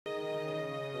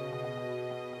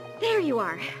There you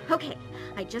are. Okay,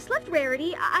 I just left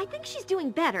Rarity. I think she's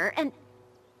doing better, and...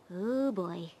 Oh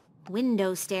boy.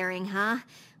 Window staring, huh?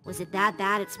 Was it that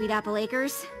bad at Sweet Apple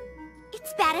Acres?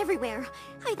 It's bad everywhere.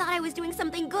 I thought I was doing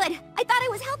something good. I thought I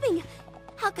was helping.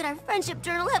 How could our friendship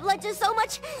journal have led to so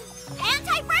much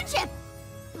anti-friendship?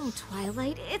 Oh,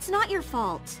 Twilight, it's not your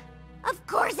fault. Of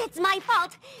course it's my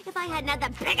fault. If I hadn't had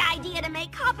the big idea to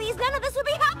make copies, none of this would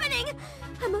be happening.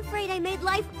 I'm afraid I made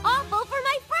life awful for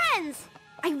my friends.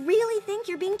 I really think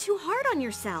you're being too hard on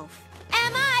yourself.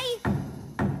 Am I?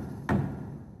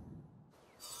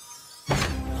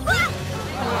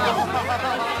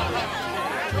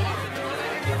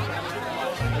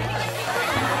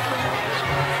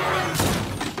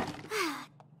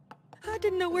 I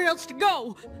didn't know where else to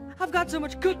go. I've got so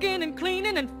much cooking and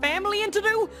cleaning and familying to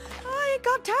do. I ain't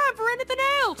got time for anything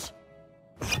else.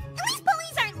 At least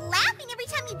ponies aren't laughing every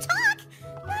time you talk.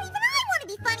 Not even I want to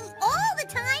be funny all the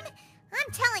time.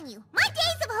 I'm telling you, my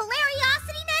days of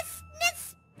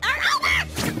hilariosity-ness are over!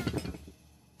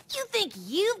 You think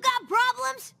you've got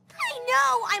problems? I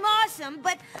know I'm awesome,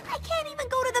 but I can't even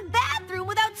go to the bathroom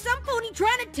without some pony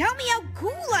trying to tell me how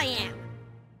cool I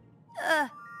am.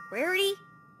 Rarity,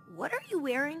 what are you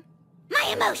wearing?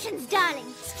 My emotions,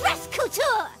 darling. Stress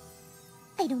couture!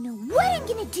 I don't know what I'm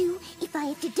gonna do if I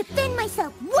have to defend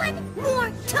myself one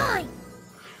more time!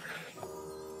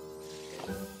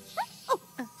 Oh,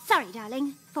 sorry,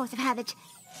 darling. Force of habit.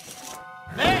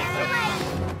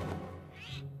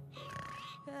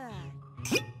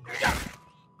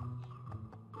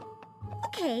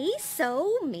 Okay,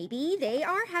 so maybe they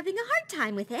are having a hard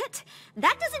time with it.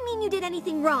 That doesn't mean you did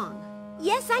anything wrong.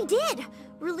 Yes, I did.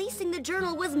 Releasing the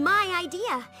journal was my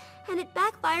idea, and it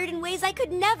backfired in ways I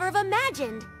could never have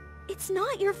imagined. It's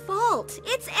not your fault.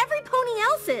 It's every pony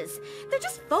else's. They're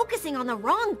just focusing on the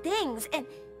wrong things, and...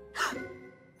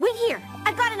 Wait here.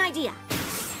 I've got an idea.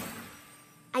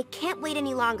 I can't wait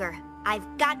any longer. I've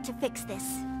got to fix this.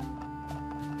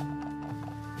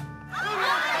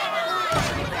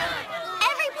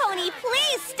 Every pony,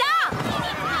 please stop!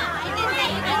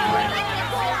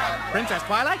 Princess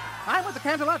Twilight, I'm with the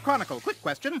Canterlot Chronicle. Quick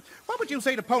question. What would you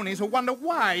say to ponies who wonder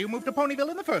why you moved to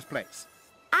Ponyville in the first place?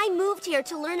 I moved here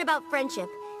to learn about friendship.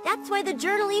 That's why the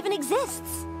journal even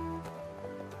exists.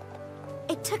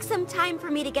 It took some time for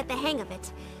me to get the hang of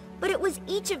it, but it was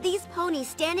each of these ponies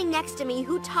standing next to me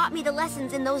who taught me the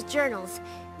lessons in those journals.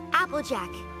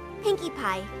 Applejack, Pinkie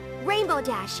Pie, Rainbow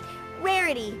Dash,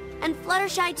 Rarity, and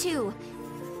Fluttershy too.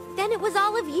 Then it was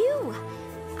all of you.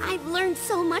 I've learned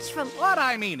so much from... What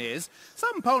I mean is,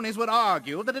 some ponies would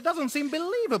argue that it doesn't seem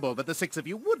believable that the six of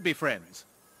you would be friends.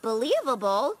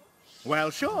 Believable?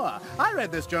 Well, sure. I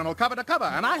read this journal cover to cover,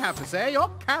 and I have to say, your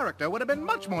character would have been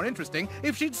much more interesting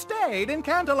if she'd stayed in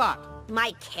Canterlot.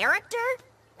 My character?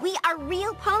 We are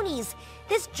real ponies.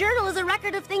 This journal is a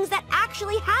record of things that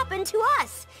actually happened to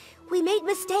us. We made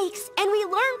mistakes, and we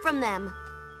learned from them.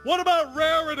 What about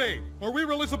Rarity? Are we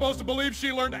really supposed to believe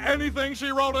she learned anything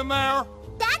she wrote in there?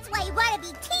 That's why you gotta be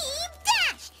Team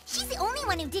Dash! She's the only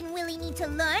one who didn't really need to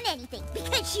learn anything,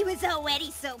 because she was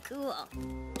already so cool.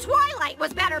 Twilight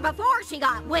was better before she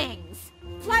got wings.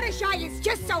 Fluttershy is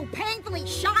just so painfully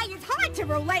shy, it's hard to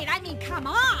relate. I mean, come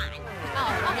on.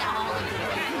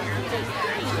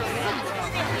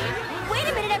 Wait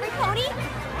a minute, every pony.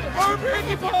 Are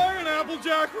Pinkie Pie and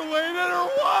Applejack related, or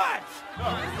what?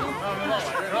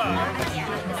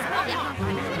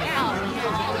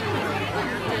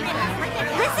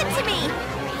 Listen to me!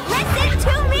 Listen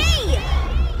to me!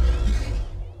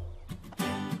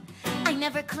 I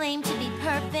never claimed to be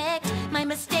perfect. My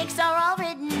mistakes are all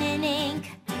written in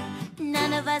ink.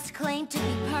 None of us claim to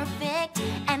be perfect,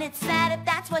 and it's sad if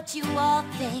that's what you all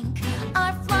think.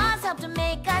 Our flaws help to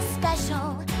make us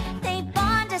special. They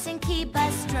bond us and keep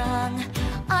us strong.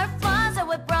 Our flaws are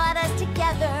what brought us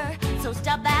together, so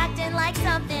stop acting like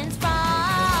something's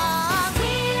wrong.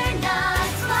 We're not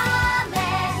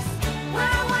flawless. We're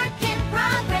a work in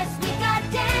progress. We've got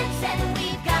dents and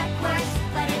we've got quirks,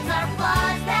 but it's our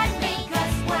flaws that make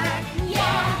us work.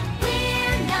 Yeah,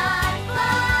 we're not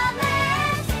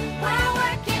flawless. We're a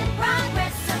work in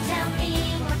progress, so tell me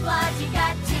what flaws you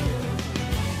got too,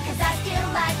 'cause I still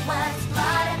like what's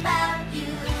flawed about you.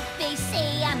 They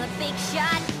say I'm a big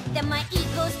shot, that my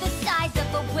ego's the size of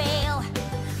a whale.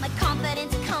 My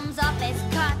confidence comes off as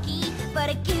cocky, but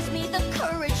it gives me the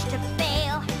courage to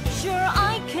fail. Sure,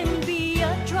 I can be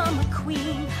a drama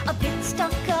queen, a bit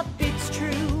stuck up, it's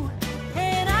true.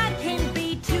 And I can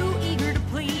be too eager to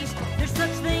please. There's such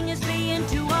thing as being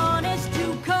too honest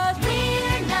too, 'cause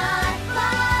we're not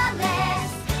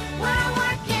flawless. We're a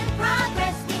work in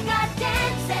progress. We've got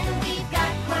dents and we've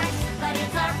got quirks, but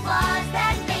it's our flaws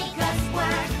that make us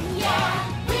work.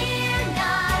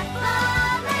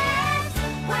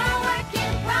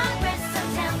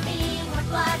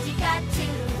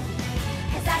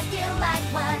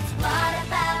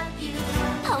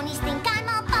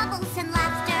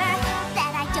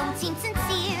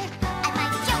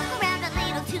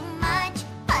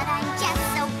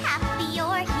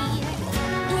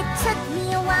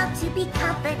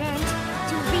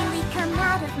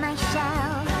 my shadow.